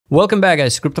Welcome back,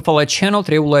 guys. Crypto channel.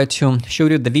 Today we'd like to show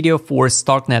you the video for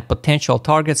Stakrnet potential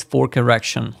targets for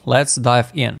correction. Let's dive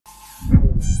in.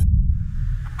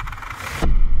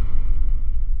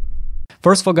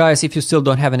 First of all, guys, if you still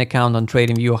don't have an account on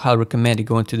TradingView, I highly recommend you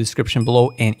go into the description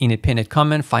below and in a pinned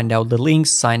comment, find out the links,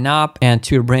 sign up, and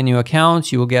to your brand new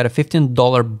account, you will get a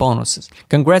 $15 bonuses.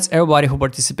 Congrats everybody who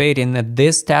participated in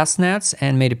this testnets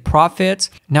and made a profit.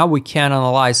 Now we can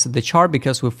analyze the chart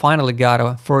because we finally got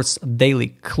a first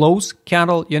daily close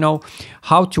candle. You know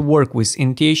how to work with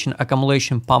initiation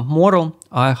accumulation pump model.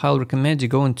 I highly recommend you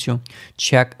going to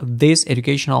check this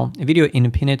educational video in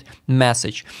a pinned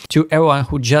message. To everyone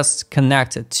who just connected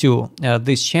to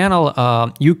this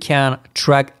channel, you can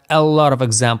track a lot of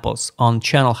examples on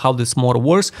channel how this model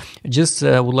works. Just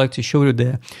would like to show you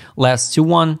the last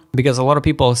one because a lot of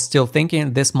people are still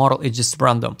thinking this model is just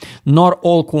random. Not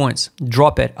all coins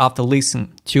drop it after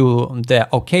listening to the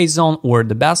OK zone or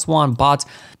the best one, but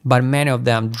many of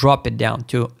them drop it down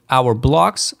to our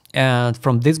blocks, and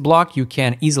from this block you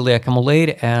can easily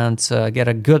accumulate and get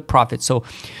a good profit. So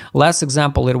last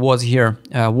example, it was here,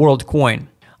 WorldCoin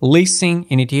listing,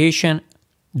 initiation,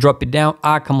 drop it down,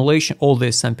 accumulation. All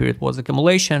this time period was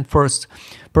accumulation. First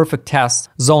perfect test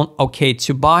zone, okay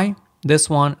to buy. This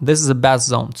one, this is the best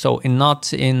zone. So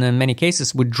not in many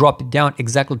cases we drop it down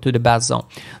exactly to the best zone.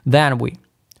 Then we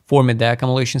form the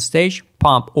accumulation stage,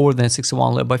 pump over than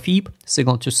 61 level by FIB,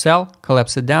 signal to sell,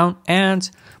 collapse it down,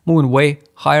 and moving way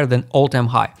higher than all-time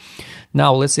high.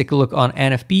 Now let's take a look on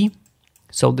NFP.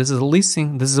 So this is a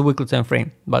listing, this is a weekly time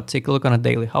frame, but take a look on a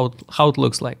daily, how it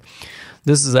looks like.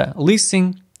 This is a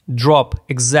listing, drop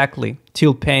exactly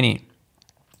till penny.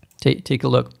 Take a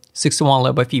look, 61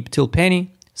 level by FIB till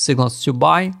penny, signals to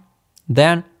buy,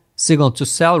 then signal to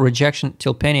sell, rejection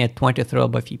till penny at 23 level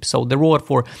by FIB. So the reward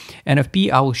for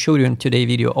NFP, I will show you in today's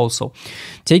video also.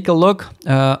 Take a look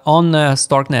on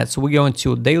Stakrnet. So we go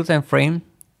into daily time frame.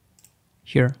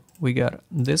 Here we got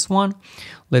this one.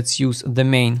 Let's use the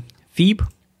main FIB,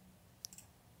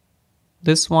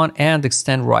 this one, and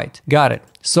extend right. Got it.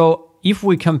 So if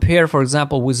we compare, for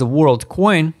example, with the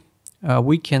WorldCoin,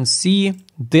 we can see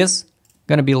this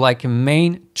gonna be like a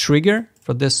main trigger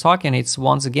for this stock, and it's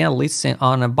once again listing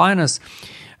on a Binance,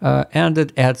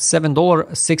 ended at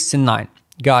 $7.69.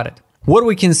 Got it. What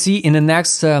we can see in the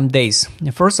next days?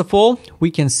 First of all,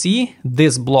 we can see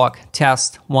this block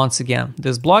test once again.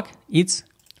 This block, it's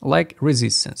like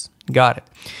resistance. Got it.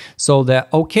 So the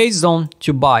OK zone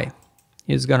to buy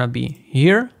is gonna be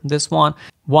here, this one,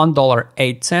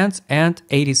 $1.08 and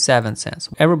 87 cents.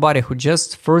 Everybody who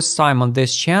just first time on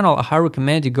this channel, I highly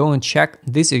recommend you go and check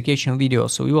this education video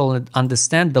so you will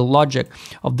understand the logic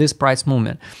of this price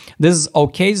movement. This is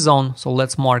OK zone, so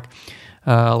let's mark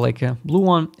like a blue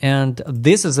one, and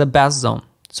this is the best zone.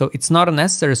 So it's not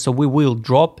necessary, so we will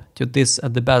drop to this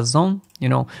at the best zone, you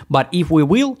know, but if we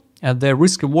will, the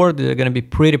risk reward is going to be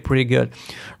pretty good,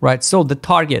 right? So the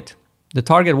target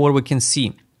what we can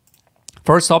see,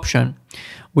 first option,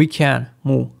 we can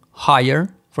move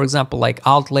higher, for example, like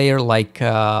outlier, like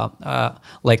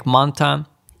Manta,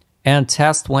 and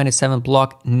test 27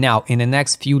 block now in the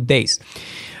next few days.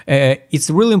 It's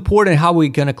really important how we're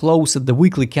gonna close the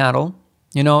weekly candle,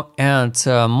 you know, and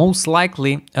most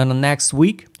likely in the next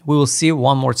week we will see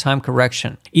one more time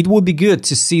correction. It would be good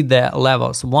to see the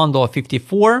levels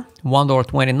 $1.54,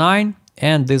 $1.29,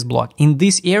 and this block. In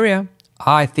this area,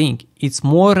 I think it's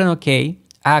more than okay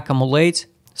accumulate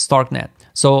Stakrnet.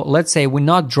 So let's say we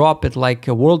not drop it like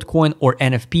a WorldCoin or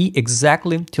NFP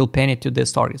exactly till penny to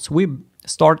this target. So we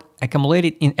start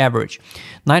accumulating in average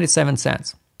 97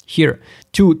 cents. Here,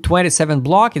 227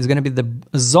 block is going to be the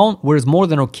zone where it's more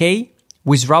than okay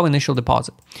withdraw initial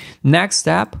deposit. Next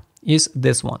step is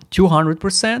this one,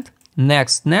 200%.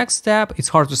 Next step, it's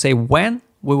hard to say when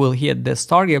we will hit this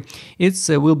target. It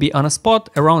will be on a spot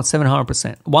around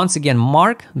 700%. Once again,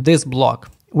 mark this block.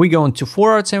 We go into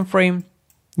 4-hour time frame.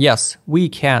 Yes, we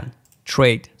can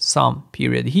trade some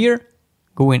period here,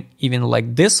 going even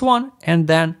like this one, and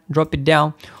then drop it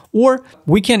down. Or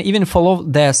we can even follow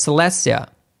the Celestia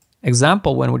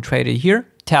example when we traded here,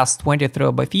 test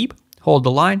 23 by FIB, hold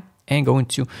the line, and go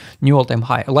into new all-time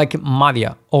high, like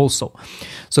Mavia also.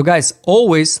 So guys,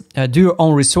 always do your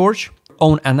own research,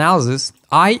 own analysis.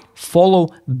 I follow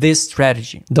this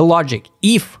strategy. The logic,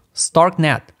 if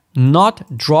Stakrnet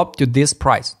not drop to this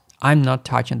price, I'm not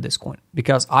touching this coin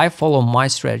because I follow my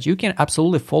strategy. You can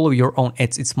absolutely follow your own.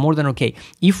 It's more than okay.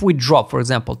 If we drop, for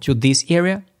example, to this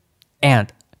area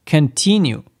and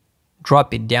continue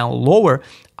drop it down lower,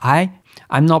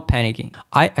 I'm not panicking.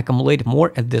 I accumulate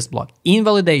more at this block.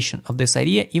 Invalidation of this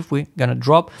idea if we're gonna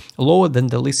drop lower than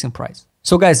the listing price.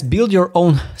 So guys, build your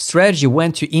own strategy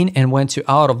when to in and when to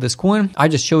out of this coin. I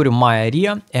just showed you my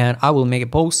idea and I will make a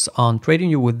post on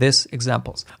trading you with these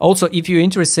examples. Also, if you're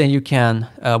interested, you can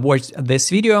watch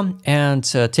this video and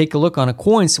take a look on the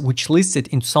coins which listed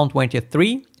in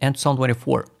 2023 and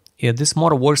 2024. Yeah, this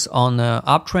model works on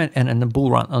uptrend and in the bull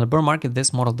run. On the bear market,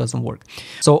 this model doesn't work.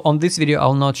 So on this video, I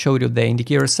will not show you the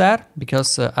indicator set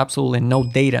because absolutely no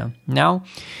data. Now,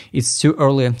 it's too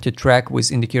early to track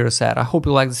with indicator set. I hope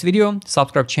you like this video.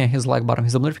 Subscribe, channel, hit the like button,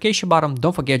 hit the notification button.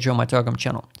 Don't forget to join my Telegram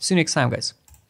channel. See you next time, guys.